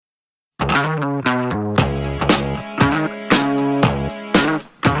The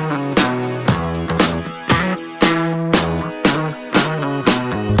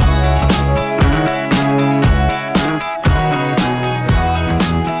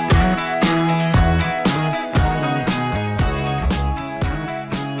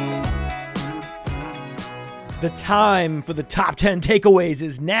time for the top 10 takeaways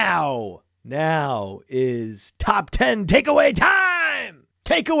is now. Now is top 10 takeaway time.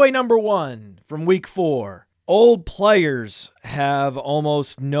 Takeaway number 1 from week 4. Old players have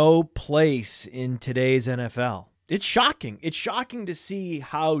almost no place in today's NFL. It's shocking. It's shocking to see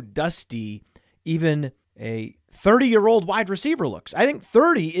how dusty even a 30-year-old wide receiver looks. I think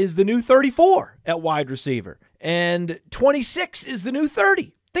 30 is the new 34 at wide receiver. And 26 is the new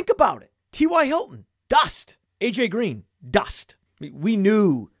 30. Think about it. T.Y. Hilton, dust. A.J. Green, dust. We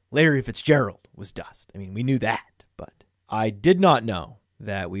knew Larry Fitzgerald was dust. I mean, we knew that. But I did not know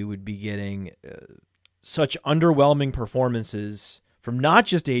that we would be getting such underwhelming performances from not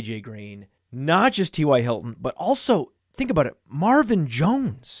just A.J. Green, not just T.Y. Hilton, but also, think about it, Marvin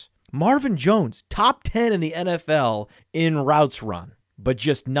Jones. Marvin Jones, top 10 in the NFL in routes run, but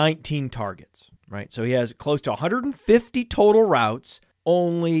just 19 targets, right? So he has close to 150 total routes,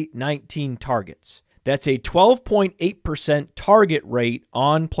 only 19 targets. That's a 12.8% target rate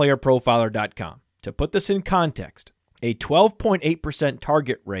on playerprofiler.com. To put this in context, a 12.8%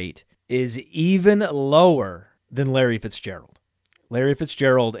 target rate is even lower than Larry Fitzgerald. Larry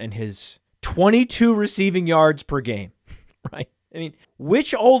Fitzgerald and his 22 receiving yards per game, right? I mean,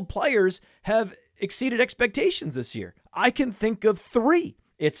 which old players have exceeded expectations this year? I can think of 3.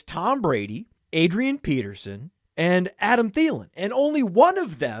 It's Tom Brady, Adrian Peterson, and Adam Thielen. And only one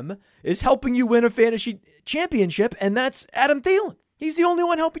of them is helping you win a fantasy championship, and that's Adam Thielen. He's the only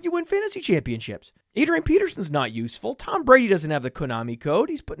one helping you win fantasy championships. Adrian Peterson's not useful. Tom Brady doesn't have the Konami code.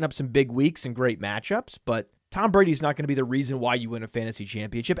 He's putting up some big weeks and great matchups, but Tom Brady's not going to be the reason why you win a fantasy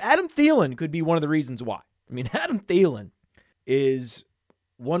championship. Adam Thielen could be one of the reasons why. I mean, Adam Thielen is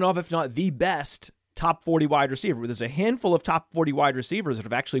one of, if not the best, top 40 wide receiver. There's a handful of top 40 wide receivers that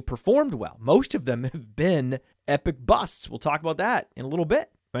have actually performed well. Most of them have been epic busts. We'll talk about that in a little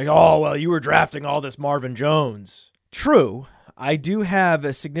bit. Like, oh, well, you were drafting all this Marvin Jones. True. I do have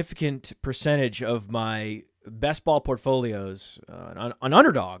a significant percentage of my best ball portfolios on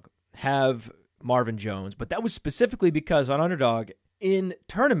Underdog have Marvin Jones, but that was specifically because on Underdog in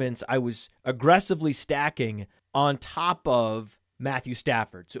tournaments, I was aggressively stacking on top of Matthew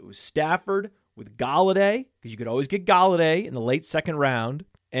Stafford. So it was Stafford with Galladay, because you could always get Galladay in the late second round,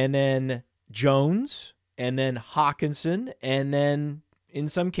 and then Jones, and then Hawkinson, and then in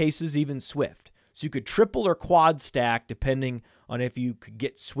some cases even Swift. So you could triple or quad stack depending on if you could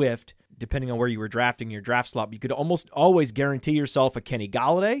get Swift, depending on where you were drafting your draft slot. You could almost always guarantee yourself a Kenny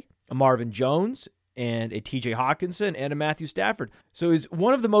Galladay, a Marvin Jones, and a TJ Hawkinson, and a Matthew Stafford. So it's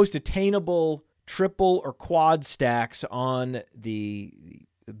one of the most attainable triple or quad stacks on the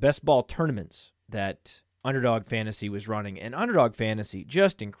best ball tournaments that Underdog Fantasy was running. And Underdog Fantasy,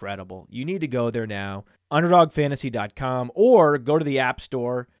 just incredible. You need to go there now, underdogfantasy.com, or go to the App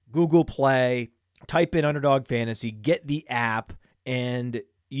Store, Google Play, type in Underdog Fantasy, get the app, and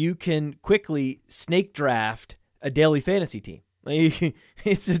you can quickly snake draft a daily fantasy team. Like,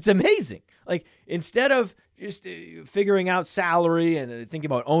 it's amazing. Like, instead of just figuring out salary and thinking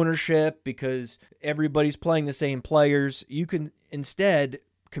about ownership because everybody's playing the same players, you can instead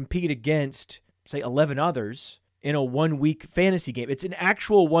compete against, say, 11 others in a one-week fantasy game. It's an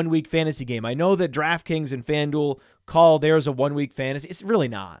actual one-week fantasy game. I know that DraftKings and FanDuel call theirs a one-week fantasy. It's really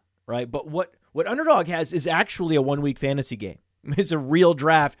not, right? But what Underdog has is actually a one-week fantasy game. It's a real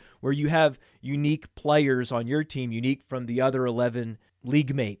draft where you have unique players on your team, unique from the other 11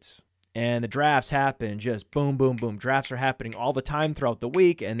 league mates. And the drafts happen just boom, boom, boom. Drafts are happening all the time throughout the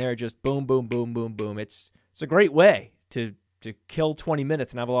week, and they're just boom, boom, boom, boom, boom. It's a great way to kill 20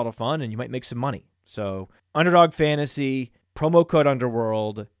 minutes and have a lot of fun, and you might make some money. So Underdog Fantasy, promo code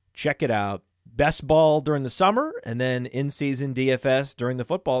Underworld, check it out. Best ball during the summer, and then in-season DFS during the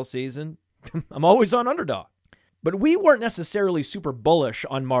football season. I'm always on Underdog. But we weren't necessarily super bullish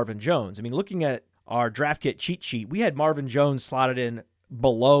on Marvin Jones. I mean, looking at our draft kit cheat sheet, we had Marvin Jones slotted in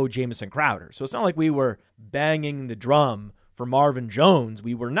below Jamison Crowder. So it's not like we were banging the drum for Marvin Jones.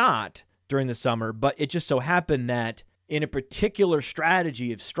 We were not during the summer, but it just so happened that in a particular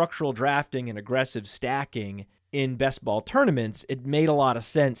strategy of structural drafting and aggressive stacking in best ball tournaments, it made a lot of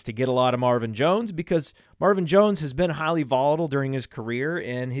sense to get a lot of Marvin Jones because Marvin Jones has been highly volatile during his career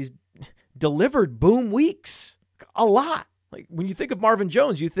and he's delivered boom weeks a lot. Like when you think of Marvin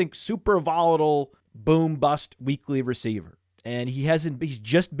Jones, you think super volatile, boom bust weekly receiver. And he's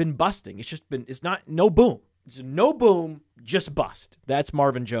just been busting. It's not no boom. It's no boom, just bust. That's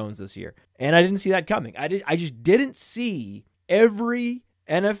Marvin Jones this year. And I didn't see that coming. I just didn't see every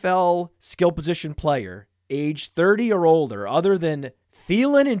NFL skill position player age 30 or older, other than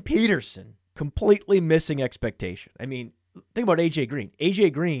Thielen and Peterson, completely missing expectation. I mean, think about A.J. Green.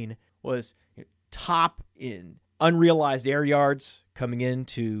 A.J. Green was top in unrealized air yards coming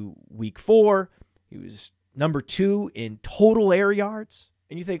into week 4. He was number 2 in total air yards.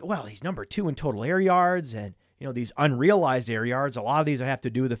 And you think, well, he's number 2 in total air yards, and these unrealized air yards, a lot of these have to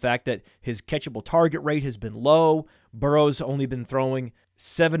do with the fact that his catchable target rate has been low. Burrow's only been throwing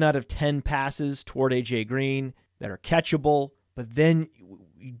 7 out of 10 passes toward A.J. Green that are catchable. But then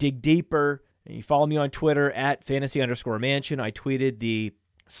you dig deeper, and you follow me on Twitter at @fantasy_mansion. I tweeted the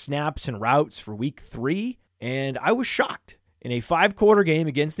snaps and routes for week 3, and I was shocked. In a 5-quarter game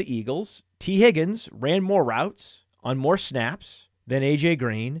against the Eagles, T. Higgins ran more routes on more snaps than A.J.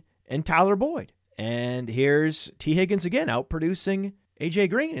 Green and Tyler Boyd. And here's T. Higgins again outproducing A.J.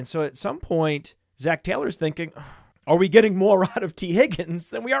 Green. And so at some point, Zach Taylor's thinking, are we getting more out of T.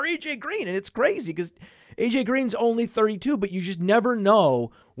 Higgins than we are A.J. Green? And it's crazy because A.J. Green's only 32, but you just never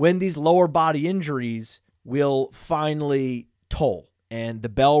know when these lower body injuries will finally toll. And the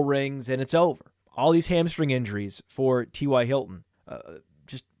bell rings and it's over. All these hamstring injuries for T.Y. Hilton,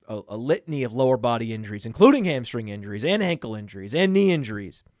 just a litany of lower body injuries, including hamstring injuries and ankle injuries and knee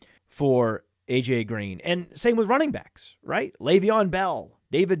injuries for A.J. Green. And same with running backs, right? Le'Veon Bell,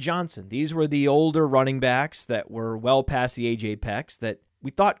 David Johnson. These were the older running backs that were well past the age apex that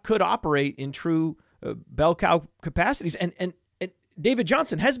we thought could operate in true bell cow capacities. And David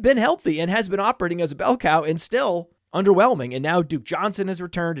Johnson has been healthy and has been operating as a bell cow and still underwhelming. And now Duke Johnson has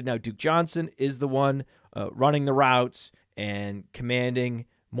returned, and now Duke Johnson is the one running the routes and commanding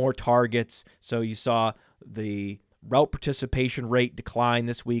more targets. So you saw the route participation rate decline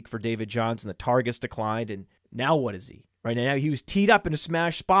this week for David Johnson. The targets declined, and now what is he? Right now he was teed up in a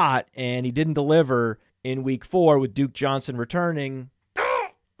smash spot, and he didn't deliver in week 4 with Duke Johnson returning.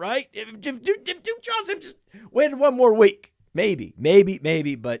 Right? If Duke Johnson just waited one more week, maybe,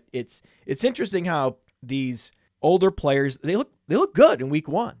 but it's interesting how these older players, they look good in week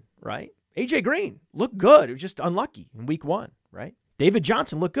 1, right? A.J. Green looked good. It was just unlucky in week 1, right? David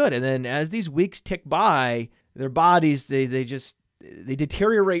Johnson looked good. And then as these weeks tick by, their bodies, they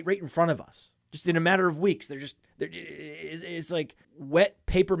deteriorate right in front of us. Just in a matter of weeks. It's like wet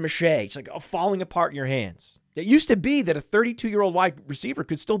paper mache. It's like falling apart in your hands. It used to be that a 32-year-old wide receiver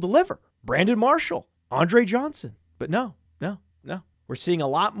could still deliver. Brandon Marshall, Andre Johnson. But no. We're seeing a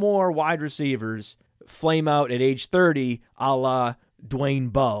lot more wide receivers flame out at age 30, a la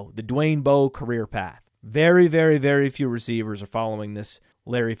Dwayne Bowe, the Dwayne Bowe career path. Very, very, very few receivers are following this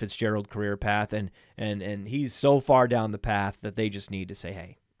Larry Fitzgerald career path, and he's so far down the path that they just need to say,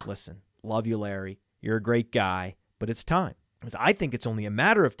 hey, listen, love you, Larry. You're a great guy, but it's time. Because I think it's only a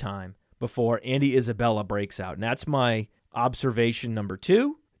matter of time before Andy Isabella breaks out. And that's my observation number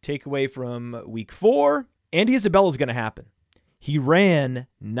 2. Takeaway from week 4, Andy Isabella is going to happen. He ran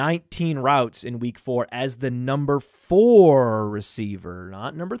 19 routes in week 4 as the number 4 receiver,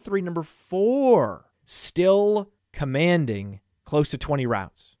 not number 3, number 4, still commanding close to 20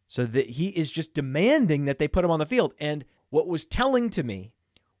 routes. So that he is just demanding that they put him on the field. And what was telling to me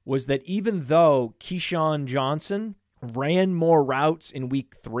was that even though Keyshawn Johnson ran more routes in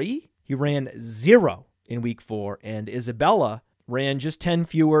week 3, he ran 0 in week 4, and Isabella ran just 10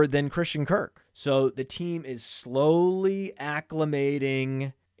 fewer than Christian Kirk. So the team is slowly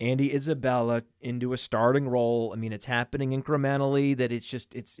acclimating Andy Isabella into a starting role. I mean, it's happening incrementally,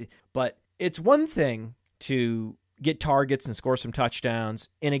 but it's one thing to get targets and score some touchdowns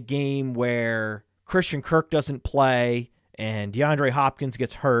in a game where Christian Kirk doesn't play and DeAndre Hopkins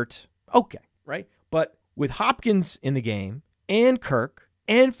gets hurt. Okay, right? But with Hopkins in the game and Kirk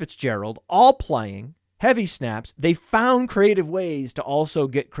and Fitzgerald all playing heavy snaps, they found creative ways to also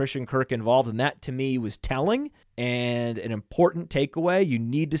get Christian Kirk involved, and that to me was telling and an important takeaway. You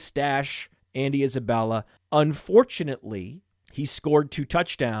need to stash Andy Isabella. Unfortunately, he scored 2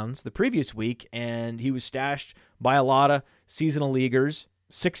 touchdowns the previous week, and he was stashed by a lot of seasonal leaguers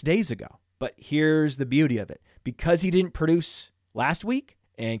 6 days ago. But here's the beauty of it. Because he didn't produce last week,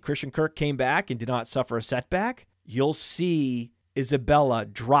 and Christian Kirk came back and did not suffer a setback, you'll see Isabella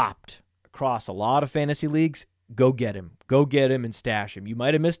dropped across a lot of fantasy leagues. Go get him. Go get him and stash him. You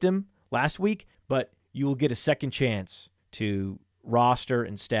might have missed him last week, but you will get a second chance to roster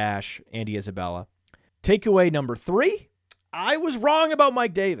and stash Andy Isabella. Takeaway number 3, I was wrong about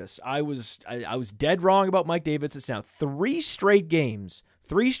Mike Davis. I was dead wrong about Mike Davis. It's now 3 straight games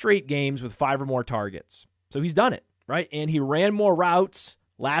with 5 or more targets. So he's done it, right? And he ran more routes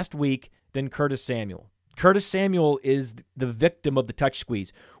last week than Curtis Samuel. Curtis Samuel is the victim of the touch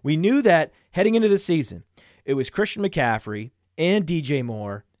squeeze. We knew that heading into the season. It was Christian McCaffrey and DJ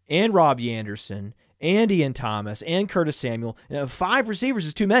Moore and Robbie Anderson and Ian Thomas and Curtis Samuel. 5 receivers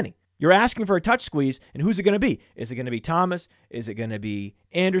is too many. You're asking for a touch squeeze, and who's it going to be? Is it going to be Thomas? Is it going to be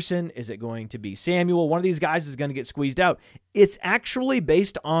Anderson? Is it going to be Samuel? One of these guys is going to get squeezed out. It's actually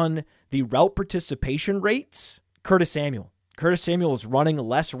based on the route participation rates. Curtis Samuel. Curtis Samuel is running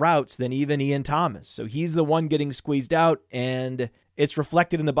less routes than even Ian Thomas. So he's the one getting squeezed out, and it's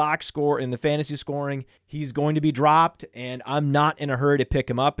reflected in the box score, in the fantasy scoring. He's going to be dropped, and I'm not in a hurry to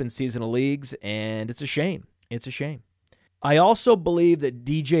pick him up in seasonal leagues, and it's a shame. It's a shame. I also believe that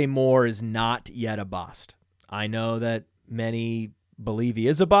DJ Moore is not yet a bust. I know that many believe he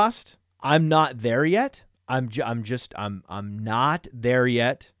is a bust. I'm not there yet. I'm not there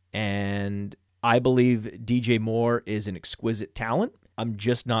yet, and I believe DJ Moore is an exquisite talent. I'm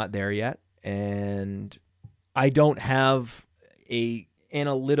just not there yet, and I don't have a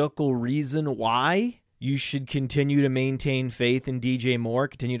analytical reason why you should continue to maintain faith in DJ Moore,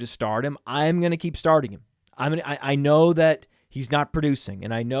 continue to start him. I'm going to keep starting him. I know that he's not producing,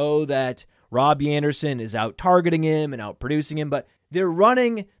 and I know that Robbie Anderson is out targeting him and out producing him, but they're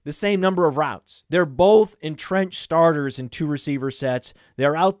running the same number of routes. They're both entrenched starters in 2 receiver sets.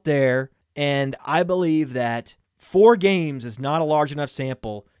 They're out there, and I believe that 4 games is not a large enough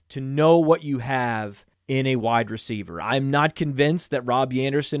sample to know what you have in a wide receiver. I'm not convinced that Robbie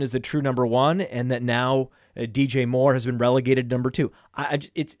Anderson is the true number 1 and that now DJ Moore has been relegated number 2.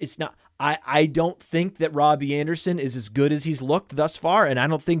 It's not. I don't think that Robbie Anderson is as good as he's looked thus far, and I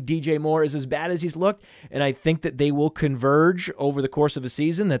don't think DJ Moore is as bad as he's looked, and I think that they will converge over the course of a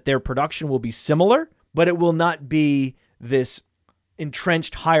season, that their production will be similar, but it will not be this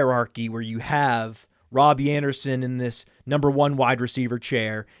entrenched hierarchy where you have Robbie Anderson in this number 1 wide receiver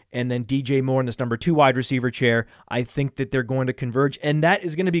chair and then DJ Moore in this number 2 wide receiver chair. I think that they're going to converge, and that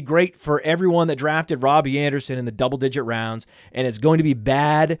is going to be great for everyone that drafted Robbie Anderson in the double-digit rounds, and it's going to be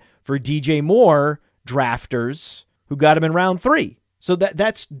bad for DJ Moore drafters who got him in round 3. So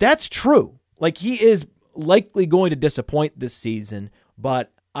that's true. Like, he is likely going to disappoint this season,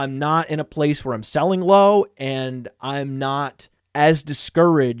 but I'm not in a place where I'm selling low, and I'm not as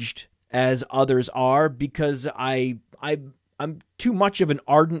discouraged as others are because I'm too much of an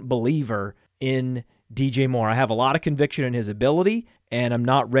ardent believer in DJ Moore. I have a lot of conviction in his ability, and I'm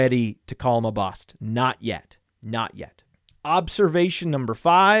not ready to call him a bust. Not yet. Not yet. Observation number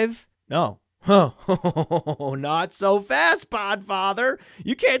 5. No. Not so fast, Podfather.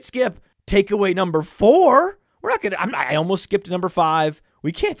 You can't skip takeaway number 4. We're not going to. I almost skipped number 5.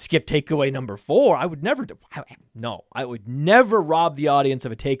 We can't skip takeaway number 4. I would never. I would never rob the audience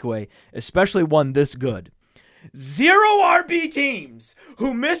of a takeaway, especially one this good. 0 RB teams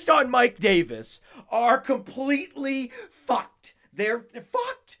who missed on Mike Davis are completely fucked. They're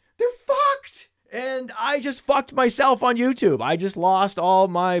fucked. They're fucked. And I just fucked myself on YouTube. I just lost all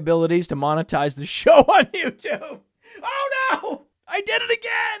my abilities to monetize the show on YouTube. Oh no! I did it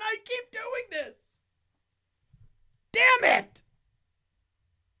again! I keep doing this! Damn it!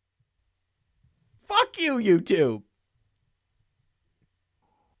 Fuck you, YouTube.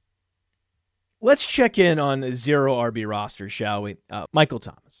 Let's check in on 0 RB rosters, shall we? Michael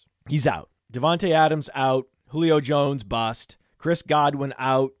Thomas, he's out. Devontae Adams out. Julio Jones, bust. Chris Godwin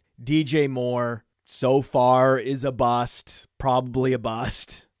out. DJ Moore, so far, is a bust. Probably a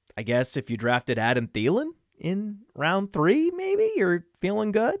bust. I guess if you drafted Adam Thielen in round 3, maybe you're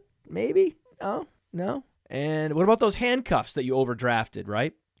feeling good. Maybe. Oh, no. And what about those handcuffs that you overdrafted,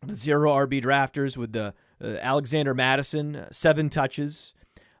 right? The 0 RB drafters with the Alexander Madison, 7 touches.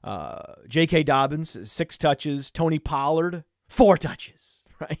 J.K. Dobbins, 6 touches. Tony Pollard, 4 touches,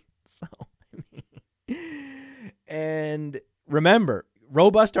 right? So, and remember,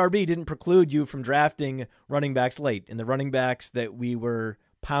 robust RB didn't preclude you from drafting running backs late. And the running backs that we were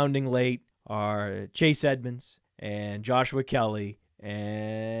pounding late are Chase Edmonds and Joshua Kelly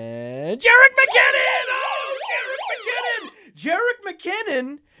and Jerick McKinnon. Oh, Jerick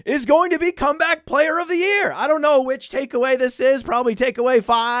McKinnon is going to be comeback player of the year. I don't know which takeaway this is. Probably takeaway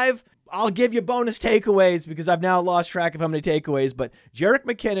 5. I'll give you bonus takeaways because I've now lost track of how many takeaways. But Jerick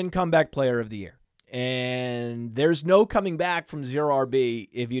McKinnon, comeback player of the year. And there's no coming back from 0 RB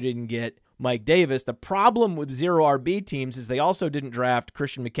if you didn't get Mike Davis. The problem with 0 RB teams is they also didn't draft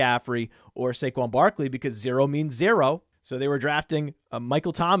Christian McCaffrey or Saquon Barkley because 0 means 0. So they were drafting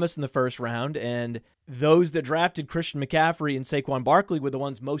Michael Thomas in the first round, and those that drafted Christian McCaffrey and Saquon Barkley were the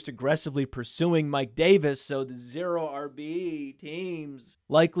ones most aggressively pursuing Mike Davis, so the 0 RB teams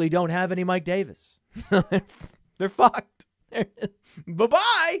likely don't have any Mike Davis. They're fucked.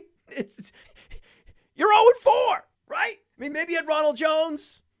 Bye-bye. You're 0-4, right? I mean, maybe you had Ronald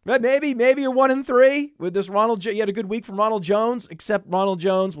Jones. Right? Maybe you're 1-3 with this Ronald. You had a good week from Ronald Jones, except Ronald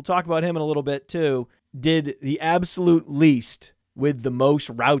Jones, we'll talk about him in a little bit too, did the absolute least with the most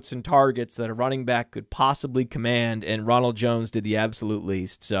routes and targets that a running back could possibly command, and Ronald Jones did the absolute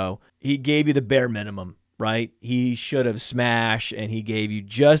least. So he gave you the bare minimum, right? He should have smashed, and he gave you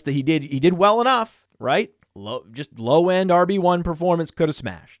just that. He did well enough, right? Just low-end RB1 performance, could have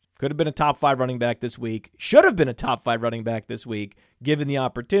smashed. Could have been a top 5 running back this week. Should have been a top 5 running back this week, given the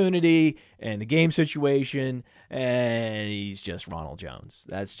opportunity and the game situation, and he's just Ronald Jones.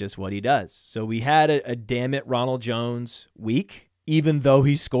 That's just what he does. So we had a damn it Ronald Jones week, even though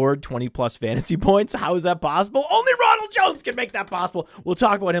he scored 20-plus fantasy points. How is that possible? Only Ronald Jones can make that possible. We'll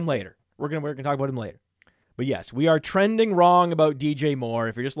talk about him later. We're gonna talk about him later. But yes, we are trending wrong about DJ Moore.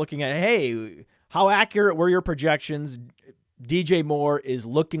 If you're just looking at, hey, how accurate were your projections? DJ Moore is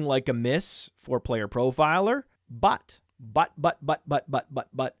looking like a miss for Player Profiler, but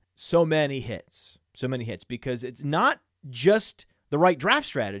so many hits because it's not just the right draft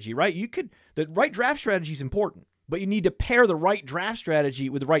strategy, right? The right draft strategy is important, but you need to pair the right draft strategy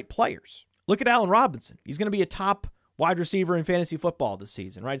with the right players. Look at Allen Robinson. He's going to be a top wide receiver in fantasy football this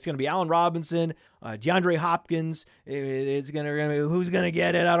season, right? It's going to be Allen Robinson, DeAndre Hopkins. It's going to be, who's going to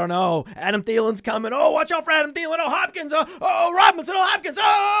get it? I don't know. Adam Thielen's coming. Oh, watch out for Adam Thielen. Oh, Hopkins. Oh, Robinson. Oh, Hopkins.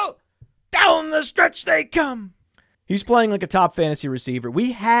 Oh, down the stretch they come. He's playing like a top fantasy receiver.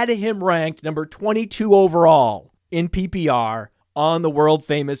 We had him ranked number 22 overall in PPR on the world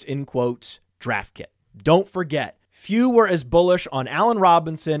famous, in quotes, draft kit. Don't forget, few were as bullish on Allen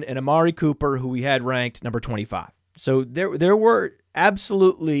Robinson and Amari Cooper, who we had ranked number 25. So there were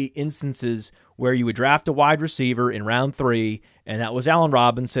absolutely instances where you would draft a wide receiver in round 3, and that was Allen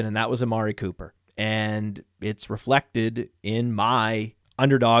Robinson, and that was Amari Cooper. And it's reflected in my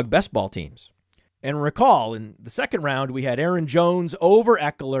underdog best ball teams. And recall, in the second round, we had Aaron Jones over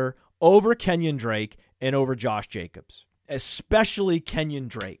Eckler, over Kenyan Drake, and over Josh Jacobs. Especially Kenyan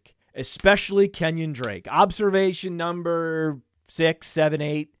Drake. Observation number 6, 7,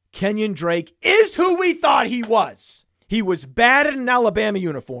 8. Kenyan Drake is who we thought he was. He was bad in an Alabama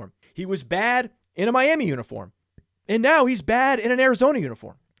uniform. He was bad in a Miami uniform. And now he's bad in an Arizona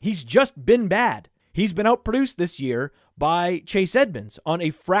uniform. He's just been bad. He's been outproduced this year by Chase Edmonds on a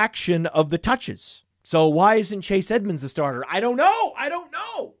fraction of the touches. So why isn't Chase Edmonds the starter? I don't know. I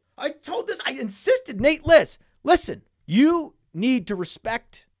insisted, Nate Liss. Listen, you need to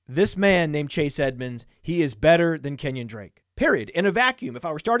respect this man named Chase Edmonds. He is better than Kenyan Drake. Period. In a vacuum, if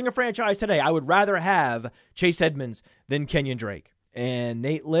I were starting a franchise today, I would rather have Chase Edmonds than Kenyan Drake. And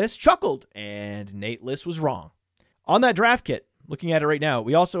Nate Liss chuckled, and Nate Liss was wrong. On that draft kit, looking at it right now,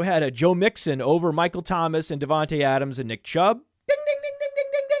 we also had a Joe Mixon over Michael Thomas and Devontae Adams and Nick Chubb. Ding, ding, ding, ding, ding,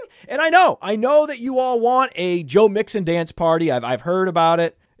 ding, ding. And I know that you all want a Joe Mixon dance party. I've heard about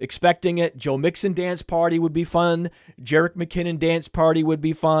it, expecting it. Joe Mixon dance party would be fun. Jerick McKinnon dance party would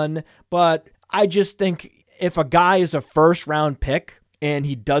be fun. But I just think if a guy is a first-round pick and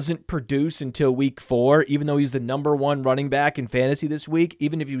he doesn't produce until week 4, even though he's the number 1 running back in fantasy this week,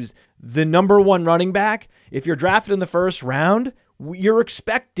 even if he was the number 1 running back, if you're drafted in the first round, you're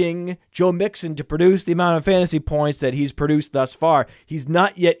expecting Joe Mixon to produce the amount of fantasy points that he's produced thus far. He's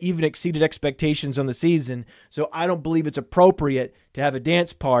not yet even exceeded expectations on the season, so I don't believe it's appropriate to have a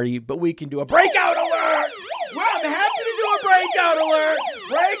dance party, but we can do a breakout alert! Well, I'm happy to do a breakout alert!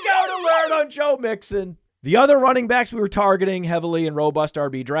 Breakout alert on Joe Mixon! The other running backs we were targeting heavily in robust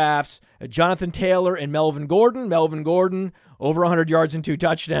RB drafts, Jonathan Taylor and Melvin Gordon. Melvin Gordon, over 100 yards and 2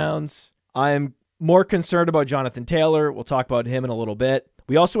 touchdowns. I'm more concerned about Jonathan Taylor. We'll talk about him in a little bit.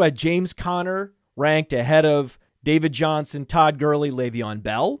 We also had James Conner ranked ahead of David Johnson, Todd Gurley, Le'Veon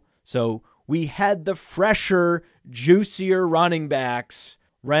Bell. So we had the fresher, juicier running backs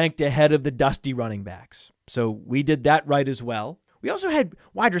ranked ahead of the dusty running backs. So we did that right as well. We also had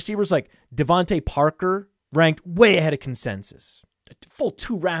wide receivers like Devontae Parker ranked way ahead of consensus. A full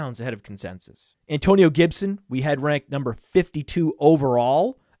 2 rounds ahead of consensus. Antonio Gibson, we had ranked number 52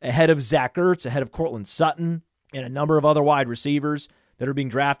 overall, ahead of Zach Ertz, ahead of Cortland Sutton, and a number of other wide receivers that are being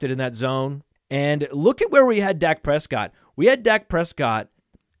drafted in that zone. And look at where we had Dak Prescott. We had Dak Prescott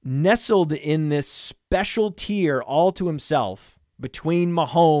nestled in this special tier all to himself between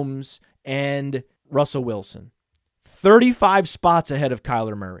Mahomes and Russell Wilson. 35 spots ahead of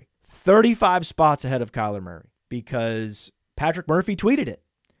Kyler Murray. 35 spots ahead of Kyler Murray because Patrick Murphy tweeted it.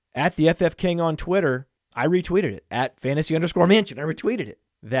 At the FF King on Twitter, I retweeted it. At fantasy_mansion, I retweeted it.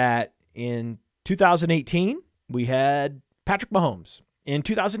 That in 2018, we had Patrick Mahomes In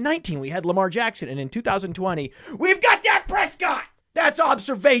 2019, we had Lamar Jackson. And in 2020, we've got Dak Prescott. That's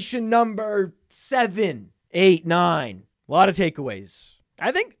observation number 7, 8, 9. A lot of takeaways.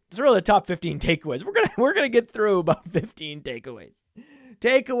 I think it's really the top 15 takeaways. We're gonna get through about 15 takeaways.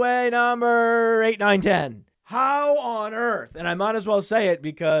 Takeaway number 8, 9, 10. How on earth, and I might as well say it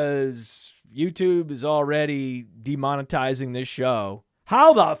because YouTube is already demonetizing this show.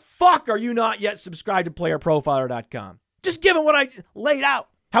 How the fuck are you not yet subscribed to playerprofiler.com? Just given what I laid out,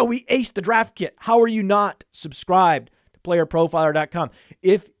 how we aced the draft kit, how are you not subscribed to playerprofiler.com?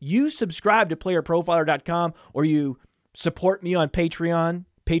 If you subscribe to playerprofiler.com or you support me on Patreon,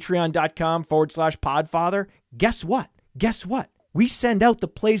 patreon.com/podfather, guess what? Guess what? We send out the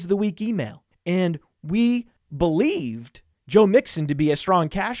Plays of the Week email, and we believed Joe Mixon to be a strong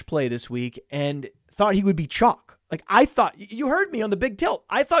cash play this week and thought he would be chalk. Like, I thought, you heard me on the Big Tilt.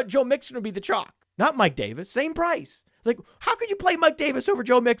 I thought Joe Mixon would be the chalk, not Mike Davis. Same price. It's like, how could you play Mike Davis over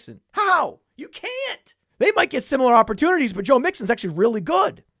Joe Mixon? How? You can't. They might get similar opportunities, but Joe Mixon's actually really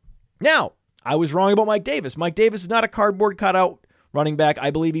good. Now, I was wrong about Mike Davis. Mike Davis is not a cardboard cutout running back.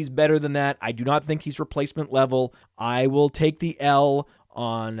 I believe he's better than that. I do not think he's replacement level. I will take the L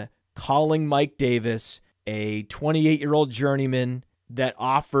on calling Mike Davis a 28-year-old journeyman that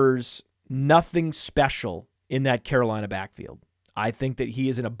offers nothing special in that Carolina backfield. I think that he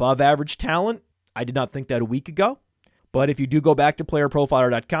is an above-average talent. I did not think that a week ago. But if you do go back to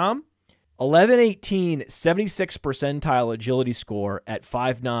playerprofiler.com, 11-18, 76th percentile agility score at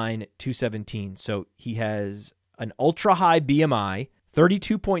 5'9", 217. So he has an ultra-high BMI,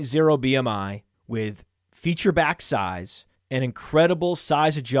 32.0 BMI, with feature back size, and incredible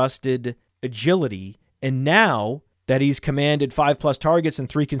size-adjusted agility. And now that he's commanded 5+ targets in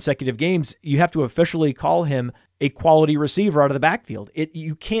 3 consecutive games, you have to officially call him a quality receiver out of the backfield.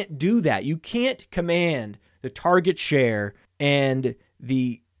 You can't do that. You can't command the target share and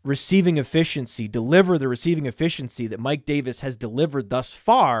the receiving efficiency, deliver the receiving efficiency that Mike Davis has delivered thus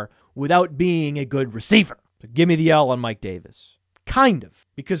far without being a good receiver. So give me the L on Mike Davis. Kind of.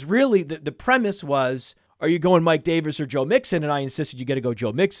 Because really the premise was, are you going Mike Davis or Joe Mixon? And I insisted you got to go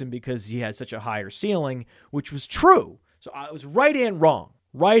Joe Mixon because he has such a higher ceiling, which was true. So I was right and wrong.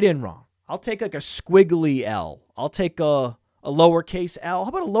 Right and wrong. I'll take like a squiggly L. I'll take a lowercase L. How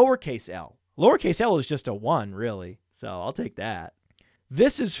about a lowercase L? Lowercase L is just a 1, really. So I'll take that.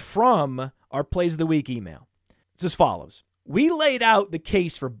 This is from our Plays of the Week email. It's as follows. We laid out the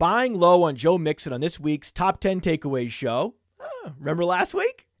case for buying low on Joe Mixon on this week's Top 10 Takeaways show. Remember last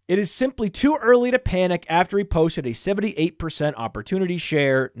week? It is simply too early to panic after he posted a 78% opportunity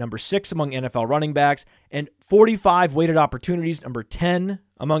share, number 6 among NFL running backs, and 45 weighted opportunities, number 10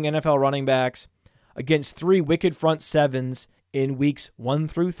 among NFL running backs, against 3 wicked front sevens in weeks 1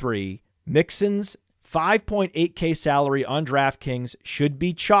 through 3. Mixon's $5.8K salary on DraftKings should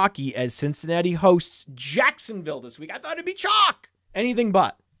be chalky as Cincinnati hosts Jacksonville this week. I thought it'd be chalk. Anything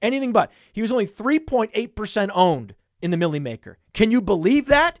but. Anything but. He was only 3.8% owned in the Millie Maker. Can you believe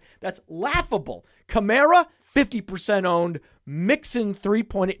that? That's laughable. Kamara, 50% owned. Mixon,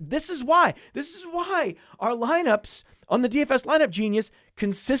 3.8. This is why our lineups on the DFS Lineup Genius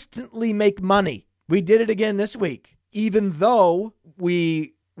consistently make money. We did it again this week, even though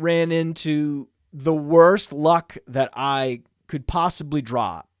we ran into the worst luck that I could possibly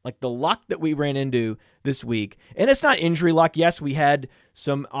draw. Like the luck that we ran into this week. And it's not injury luck. Yes, we had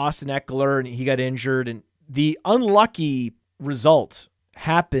some Austin Eckler and he got injured. And the unlucky result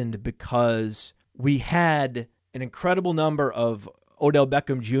happened because we had an incredible number of Odell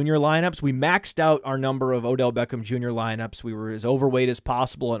Beckham Jr. lineups. We maxed out our number of Odell Beckham Jr. lineups. We were as overweight as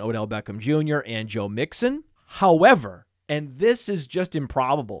possible on Odell Beckham Jr. and Joe Mixon. However, and this is just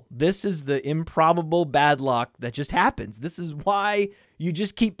improbable. This is the improbable bad luck that just happens. This is why you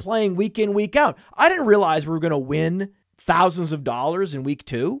just keep playing week in, week out. I didn't realize we were going to win thousands of dollars in week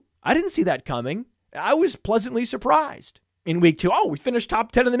 2. I didn't see that coming. I was pleasantly surprised in week 2. Oh, we finished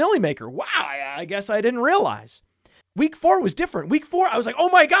top 10 in the Millie Maker. Wow, I guess I didn't realize. Week 4 was different. Week 4, I was like, oh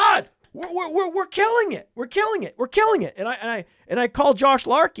my God, we're killing it. We're killing it. We're killing it. And I called Josh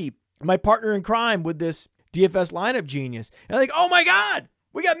Larkey, my partner in crime with this DFS Lineup Genius. And I'm like, oh my God,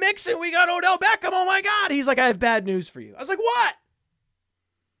 we got Mixon, we got Odell Beckham. Oh my God. He's like, I have bad news for you. I was like, what?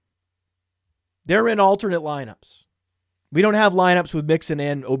 They're in alternate lineups. We don't have lineups with Mixon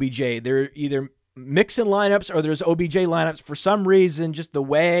and OBJ. They're either Mixon lineups or there's OBJ lineups. For some reason, just the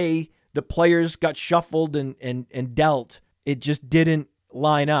way the players got shuffled and dealt, it just didn't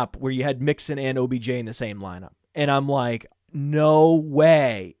line up where you had Mixon and OBJ in the same lineup. And I'm like, no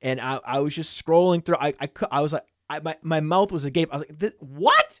way. And I was just scrolling through. I was like, my mouth was agape. I was like,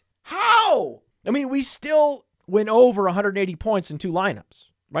 what? How? I mean, we still went over 180 points in 2 lineups,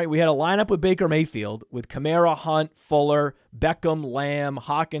 right? We had a lineup with Baker Mayfield, with Kamara, Hunt, Fuller, Beckham, Lamb,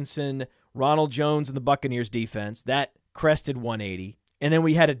 Hawkinson, Ronald Jones in the Buccaneers defense. That crested 180. And then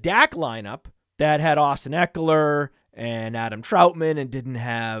we had a Dak lineup that had Austin Eckler and Adam Troutman and didn't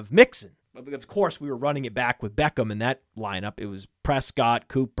have Mixon. But of course, we were running it back with Beckham in that lineup. It was Prescott,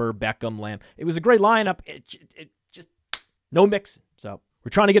 Cooper, Beckham, Lamb. It was a great lineup. It just no Mixon. So we're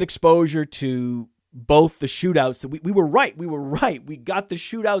trying to get exposure to both the shootouts. So we were right. We were right. We got the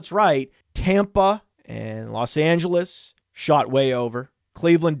shootouts right. Tampa and Los Angeles shot way over.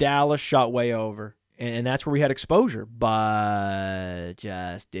 Cleveland, Dallas shot way over. And that's where we had exposure, but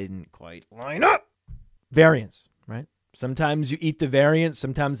just didn't quite line up. Variance, right? Sometimes you eat the variance.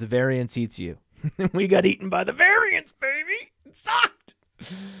 Sometimes the variance eats you. We got eaten by the variance, baby. It sucked.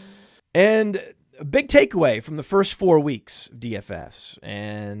 And a big takeaway from the first 4 weeks of DFS.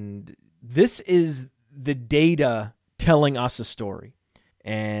 And this is the data telling us a story.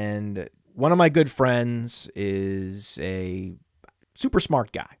 And one of my good friends is a super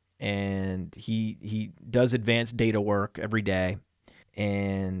smart guy. And he does advanced data work every day.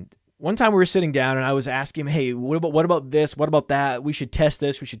 And one time we were sitting down and I was asking him, hey, what about this? What about that? We should test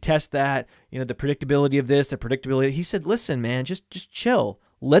this. We should test that. You know, the predictability of this, the predictability. He said, listen, man, just chill.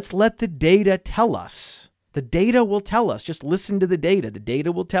 Let's let the data tell us. The data will tell us. Just listen to the data. The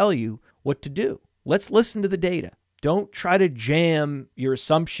data will tell you what to do. Let's listen to the data. Don't try to jam your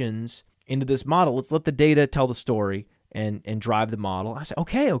assumptions into this model. Let's let the data tell the story and drive the model. I said,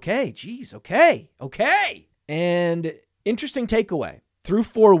 okay. Geez, okay. And interesting takeaway. Through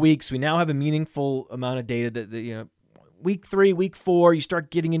 4 weeks, we now have a meaningful amount of data that you know, week 3, week 4, you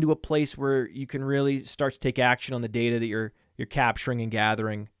start getting into a place where you can really start to take action on the data that you're capturing and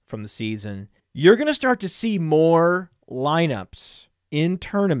gathering from the season. You're going to start to see more lineups in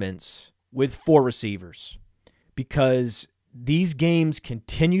tournaments with 4 receivers because these games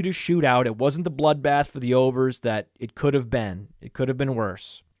continue to shoot out. It wasn't the bloodbath for the overs that it could have been. It could have been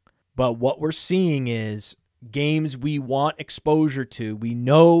worse. But what we're seeing is games we want exposure to. We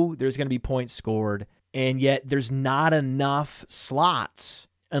know there's going to be points scored, and yet there's not enough slots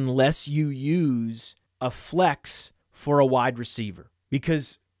unless you use a flex for a wide receiver.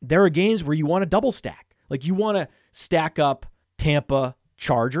 Because there are games where you want to double stack. Like you want to stack up Tampa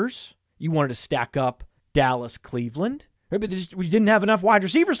Chargers. You wanted to stack up Dallas Cleveland. But we didn't have enough wide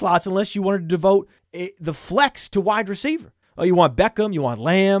receiver slots unless you wanted to devote the flex to wide receiver. Oh, you want Beckham, you want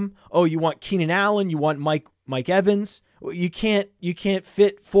Lamb. Oh, you want Keenan Allen, you want Mike Evans. You can't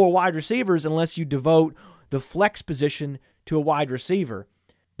fit 4 wide receivers unless you devote the flex position to a wide receiver,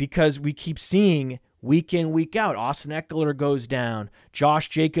 because we keep seeing week in, week out, Austin Eckler goes down, Josh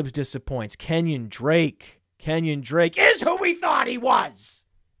Jacobs disappoints, Kenyan Drake is who we thought he was.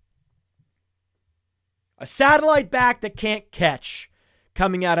 A satellite back that can't catch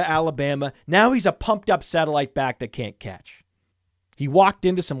coming out of Alabama. Now he's a pumped up satellite back that can't catch. He walked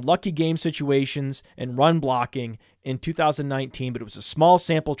into some lucky game situations and run blocking in 2019, but it was a small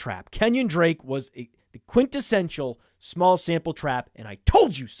sample trap. Kenyan Drake was the quintessential small sample trap, and I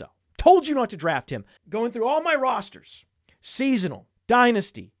told you so. Told you not to draft him. Going through all my rosters, seasonal,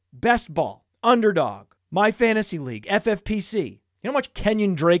 dynasty, best ball, underdog, my fantasy league, FFPC. You know how much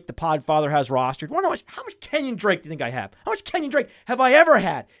Kenyan Drake the Podfather has rostered? How much Kenyan Drake do you think I have? How much Kenyan Drake have I ever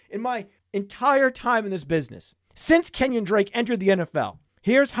had in my entire time in this business? Since Kenyan Drake entered the NFL,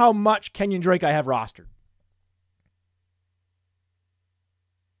 here's how much Kenyan Drake I have rostered.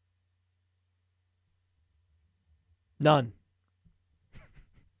 None.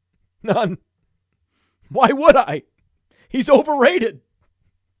 None. Why would I? He's overrated.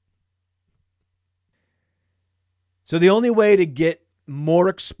 So the only way to get more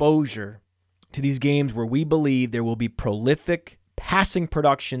exposure to these games where we believe there will be prolific passing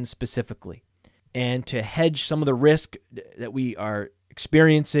production specifically, and to hedge some of the risk that we are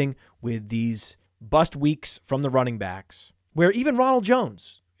experiencing with these bust weeks from the running backs, where even Ronald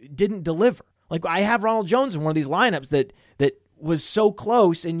Jones didn't deliver. Like I have Ronald Jones in one of these lineups that was so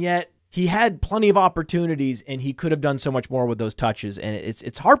close, and yet he had plenty of opportunities and he could have done so much more with those touches. And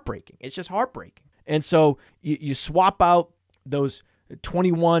it's heartbreaking. It's just heartbreaking. And so you swap out those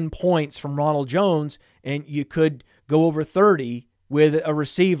 21 points from Ronald Jones and you could go over 30 with a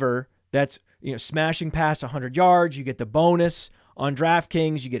receiver that's smashing past 100 yards. You get the bonus on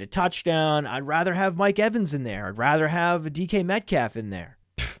DraftKings. You get a touchdown. I'd rather have Mike Evans in there. I'd rather have a DK Metcalf in there.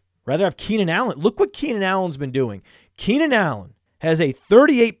 Rather have Keenan Allen. Look what Keenan Allen's been doing. Keenan Allen has a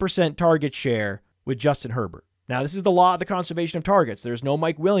 38% target share with Justin Herbert. Now, this is the law of the conservation of targets. There's no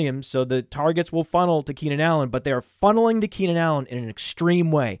Mike Williams, so the targets will funnel to Keenan Allen, but they are funneling to Keenan Allen in an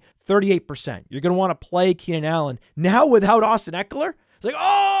extreme way. 38%. You're going to want to play Keenan Allen. Now without Austin Eckler, it's like,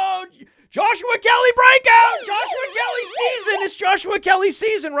 oh, Joshua Kelly breakout! Joshua Kelly season! It's Joshua Kelly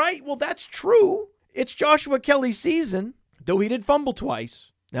season, right? Well, that's true. It's Joshua Kelly season, though he did fumble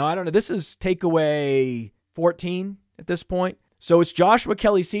twice. Now, I don't know. This is takeaway 14 at this point. So it's Joshua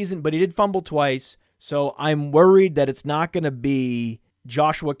Kelly season, but he did fumble twice. So I'm worried that it's not going to be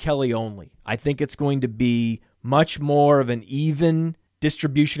Joshua Kelly only. I think it's going to be much more of an even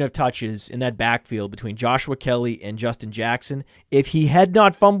distribution of touches in that backfield between Joshua Kelly and Justin Jackson. If he had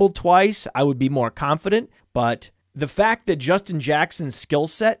not fumbled twice, I would be more confident. But the fact that Justin Jackson's skill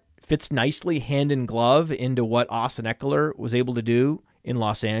set fits nicely hand in glove into what Austin Eckler was able to do in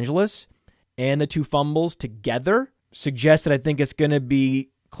Los Angeles, and the two fumbles together suggests that I think it's going to be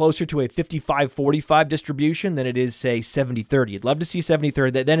closer to a 55-45 distribution than it is, say, 70-30. I'd love to see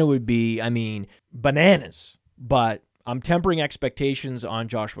 70-30. Then it would be, bananas. But I'm tempering expectations on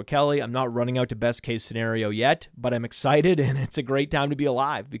Joshua Kelly. I'm not running out to best case scenario yet, but I'm excited, and it's a great time to be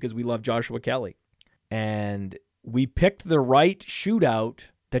alive because we love Joshua Kelly. And we picked the right shootout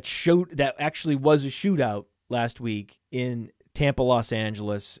that actually was a shootout last week in Tampa, Los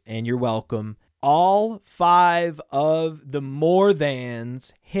Angeles, and you're welcome. All 5 of the more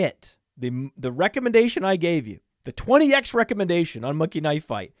thans hit. The recommendation I gave you, the 20x recommendation on Monkey Knife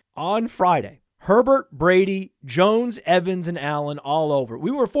Fight on Friday. Herbert, Brady, Jones, Evans, and Allen all over.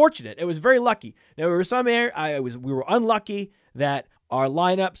 We were fortunate. It was very lucky. There were we were unlucky that our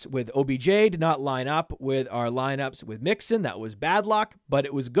lineups with OBJ did not line up with our lineups with Mixon. That was bad luck, but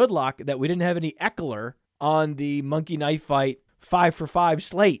it was good luck that we didn't have any Eckler on the Monkey Knife Fight 5-for-5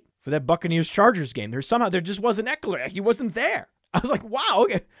 slate for that Buccaneers-Chargers game. There just wasn't Eckler. He wasn't there. I was like, wow,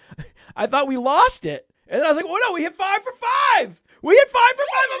 okay. I thought we lost it. And then I was like, well, no, we hit 5-for-5. We hit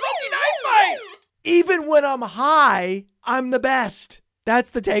 5-for-5 on Monkey Knife Fight. Even when I'm high, I'm the best. That's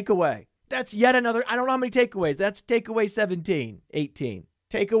the takeaway. That's yet another, I don't know how many takeaways. That's takeaway 17, 18.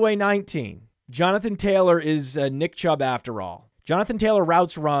 Takeaway 19. Jonathan Taylor is Nick Chubb after all. Jonathan Taylor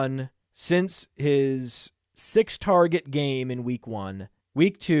routes run since his 6-target game in week 1.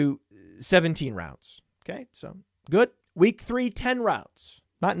 Week 2, 17 routes. Okay, so good. Week 3, 10 routes.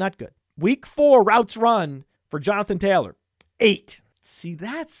 Not good. Week 4, routes run for Jonathan Taylor. 8. See,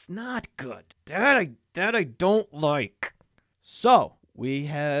 that's not good. That I don't like. So, we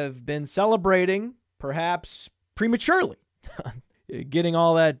have been celebrating, perhaps prematurely, getting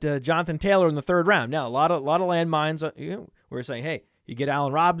all that Jonathan Taylor in the 3rd round. Now, a lot of landmines. We're saying, hey, you get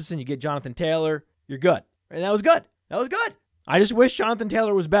Allen Robinson, you get Jonathan Taylor, you're good. And that was good. I just wish Jonathan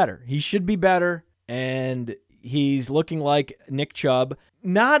Taylor was better. He should be better, and he's looking like Nick Chubb.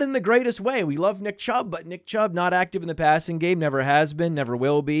 Not in the greatest way. We love Nick Chubb, but Nick Chubb not active in the passing game, never has been, never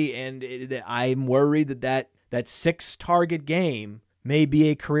will be, and I'm worried that 6-target game may be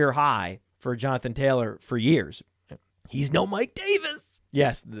a career high for Jonathan Taylor for years. He's no Mike Davis.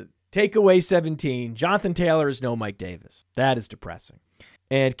 Yes, the takeaway 17, Jonathan Taylor is no Mike Davis. That is depressing.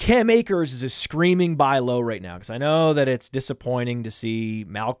 And Cam Akers is a screaming buy low right now because I know that it's disappointing to see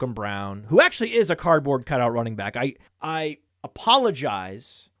Malcolm Brown, who actually is a cardboard cutout running back. I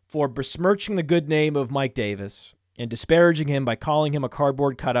apologize for besmirching the good name of Mike Davis and disparaging him by calling him a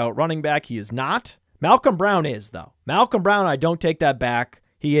cardboard cutout running back. He is not. Malcolm Brown is, though. Malcolm Brown, I don't take that back.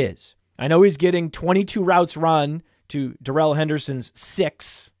 He is. I know he's getting 22 routes run to Darrell Henderson's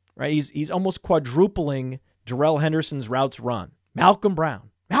 6, right? He's almost quadrupling Darrell Henderson's routes run. Malcolm Brown,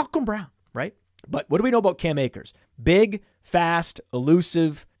 right? But what do we know about Cam Akers? Big, fast,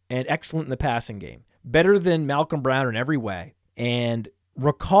 elusive, and excellent in the passing game. Better than Malcolm Brown in every way. And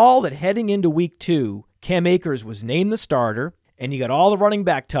recall that heading into week 2, Cam Akers was named the starter, and he got all the running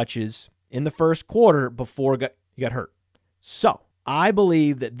back touches in the first quarter before he got hurt. So I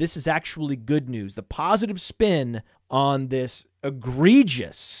believe that this is actually good news. The positive spin on this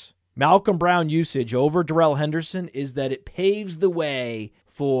egregious Malcolm Brown usage over Darrell Henderson is that it paves the way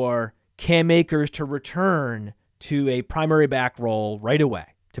for Cam Akers to return to a primary back role right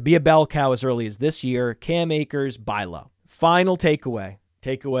away. To be a bell cow as early as this year, Cam Akers, buy low. Final takeaway.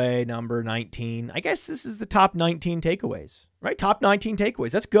 Takeaway number 19. I guess this is the top 19 takeaways, right? Top 19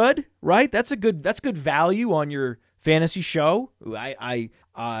 takeaways. That's good, right? That's good value on your fantasy show.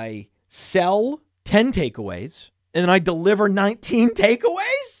 I sell 10 takeaways and then I deliver 19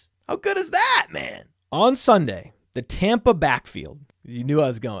 takeaways? How good is that, man? On Sunday, the Tampa backfield. You knew I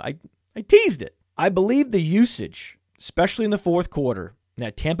was going. I teased it. I believe the usage, especially in the 4th quarter, in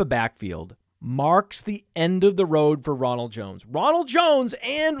that Tampa backfield marks the end of the road for Ronald Jones. Ronald Jones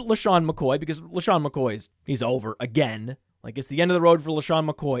and LaShawn McCoy, because LaShawn McCoy he's over again. Like, it's the end of the road for LaShawn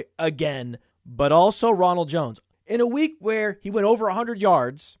McCoy again, but also Ronald Jones. In a week where he went over 100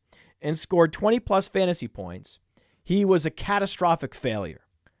 yards and scored 20-plus fantasy points, he was a catastrophic failure.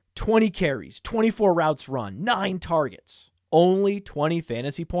 20 carries, 24 routes run, 9 targets, only 20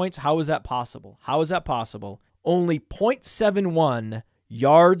 fantasy points. How is that possible? How is that possible? Only 0.71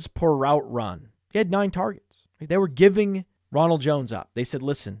 yards per route run. He had 9 targets. They were giving Ronald Jones up. They said,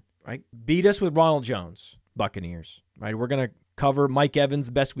 listen, right, beat us with Ronald Jones, Buccaneers. Right, we're going to cover Mike Evans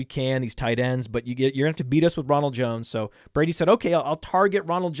the best we can, these tight ends, but you're going to have to beat us with Ronald Jones. So Brady said, okay, I'll target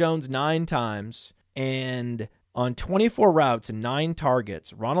Ronald Jones 9 times, and on 24 routes and 9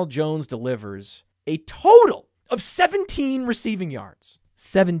 targets, Ronald Jones delivers a total of 17 receiving yards.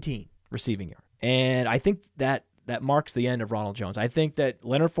 17 receiving yards. And I think that marks the end of Ronald Jones. I think that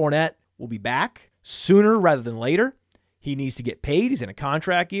Leonard Fournette will be back sooner rather than later. He needs to get paid. He's in a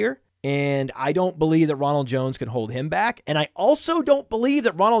contract year. And I don't believe that Ronald Jones can hold him back. And I also don't believe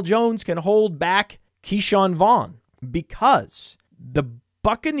that Ronald Jones can hold back Keyshawn Vaughn, because the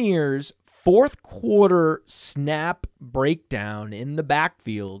Buccaneers' fourth quarter snap breakdown in the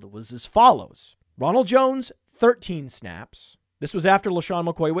backfield was as follows. Ronald Jones, 13 snaps. This was after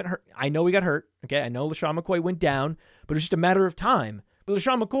LaShawn McCoy went hurt. I know he got hurt. Okay, I know LaShawn McCoy went down, but it's just a matter of time. But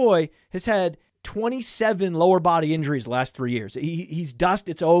LaShawn McCoy has had 27 lower body injuries the last 3 years. He's dust.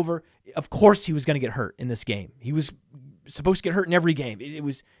 It's over. Of course he was going to get hurt in this game. He was supposed to get hurt in every game. It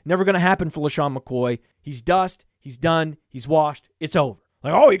was never going to happen for LaShawn McCoy. He's dust. He's done. He's washed. It's over.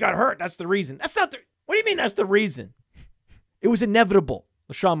 Like, oh, he got hurt. That's the reason. That's not the... What do you mean that's the reason? It was inevitable.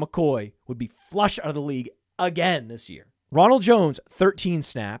 LaShawn McCoy would be flushed out of the league again this year. Ronald Jones, 13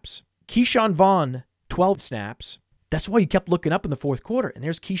 snaps. Keyshawn Vaughn, 12 snaps. That's why you kept looking up in the fourth quarter, and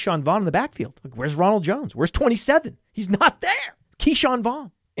there's Keyshawn Vaughn in the backfield. Like, where's Ronald Jones? Where's 27? He's not there. Keyshawn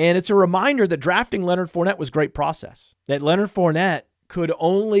Vaughn. And it's a reminder that drafting Leonard Fournette was a great process. That Leonard Fournette could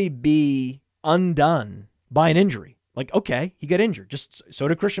only be undone by an injury. Like, okay, he got injured. Just so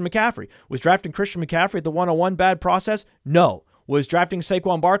did Christian McCaffrey. Was drafting Christian McCaffrey at the 101 bad process? No. Was drafting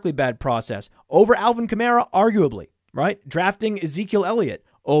Saquon Barkley bad process? Over Alvin Kamara? Arguably. Right? Drafting Ezekiel Elliott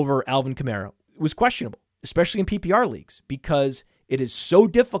over Alvin Kamara was questionable, especially in PPR leagues, because it is so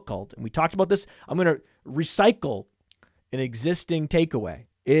difficult. And we talked about this. I'm going to recycle an existing takeaway.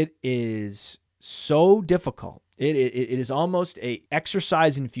 It is so difficult. It is almost an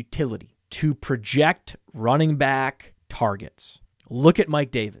exercise in futility to project running back targets. Look at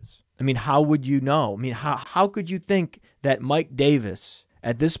Mike Davis. I mean, how would you know? I mean, how could you think that Mike Davis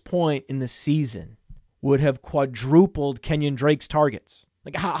at this point in the season would have quadrupled Kenyan Drake's targets?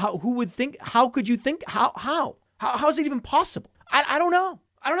 Like, who would think? How could you think? How is it even possible? I don't know.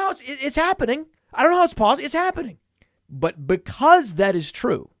 I don't know. It's happening. I don't know how it's possible. It's happening. But because that is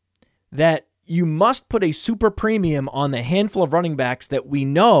true, that you must put a super premium on the handful of running backs that we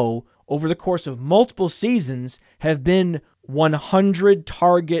know over the course of multiple seasons have been 100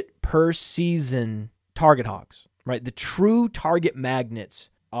 target per season target hogs, right? The true target magnets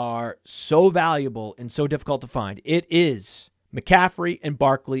are so valuable and so difficult to find. It is McCaffrey and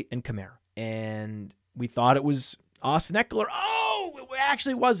Barkley and Kamara. And we thought it was Austin Eckler. Oh, it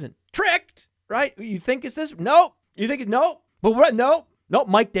actually wasn't. Tricked, right? You think it's this? Nope. You think it's nope. But what? Nope.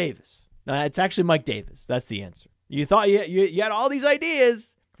 Mike Davis. No, it's actually Mike Davis. That's the answer. You thought you had all these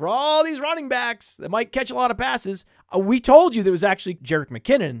ideas for all these running backs that might catch a lot of passes. We told you there was actually Jerick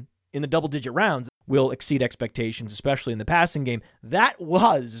McKinnon in the double-digit rounds will exceed expectations, especially in the passing game. That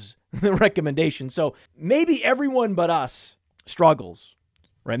was the recommendation. So maybe everyone but us struggles,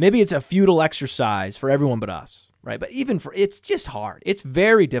 right? Maybe it's a futile exercise for everyone but us, right? But it's just hard. It's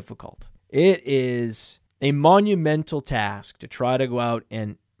very difficult. It is a monumental task to try to go out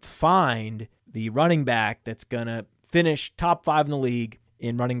and find the running back that's going to finish top 5 in the league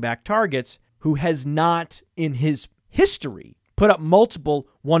in running back targets, who has not in his history put up multiple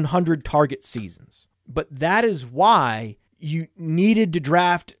 100 target seasons. But that is why you needed to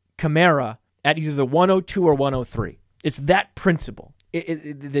draft Kamara at either the 102 or 103. It's that principle.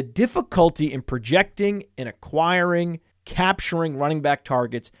 The difficulty in projecting and acquiring, capturing running back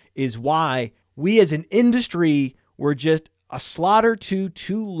targets is why we as an industry were just a slot or two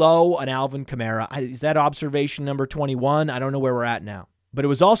too low on Alvin Kamara. Is that observation number 21? I don't know where we're at now. But it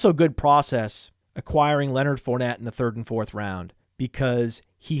was also a good process acquiring Leonard Fournette in the 3rd and 4th round, because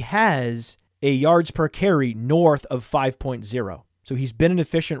he has a yards per carry north of 5.0. So he's been an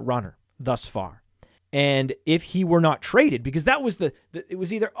efficient runner thus far. And if he were not traded, because that was it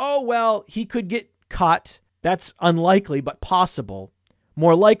was either, oh, well, he could get cut. That's unlikely, but possible.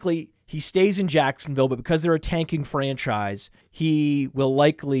 More likely, he stays in Jacksonville, but because they're a tanking franchise, he will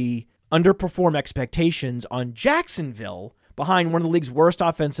likely underperform expectations on Jacksonville behind one of the league's worst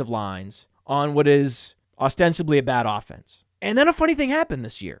offensive lines on what is ostensibly a bad offense. And then a funny thing happened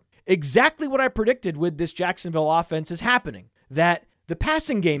this year. Exactly what I predicted with this Jacksonville offense is happening, that the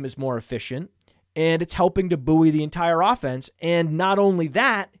passing game is more efficient and it's helping to buoy the entire offense. And not only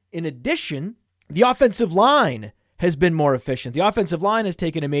that, in addition, the offensive line has been more efficient. The offensive line has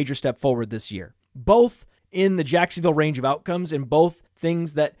taken a major step forward this year, both in the Jacksonville range of outcomes and both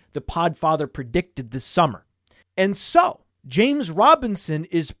things that the Podfather predicted this summer. And so James Robinson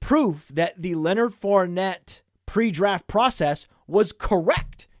is proof that the Leonard Fournette pre-draft process was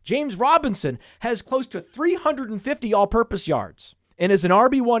correct. James Robinson has close to 350 all-purpose yards and is an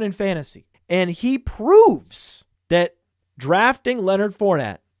RB1 in fantasy. And he proves that drafting Leonard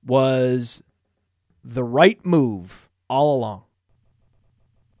Fournette was the right move all along.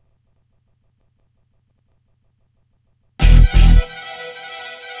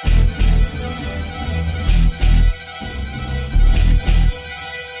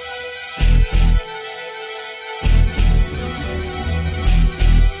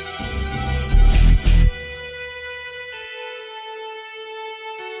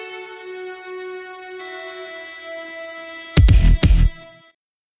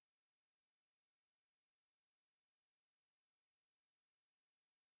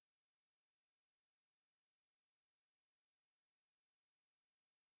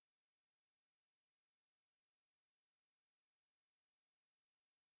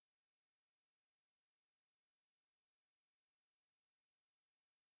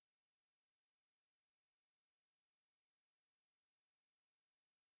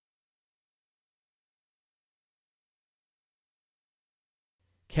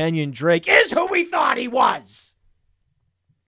 Kenyan Drake is who we thought he was.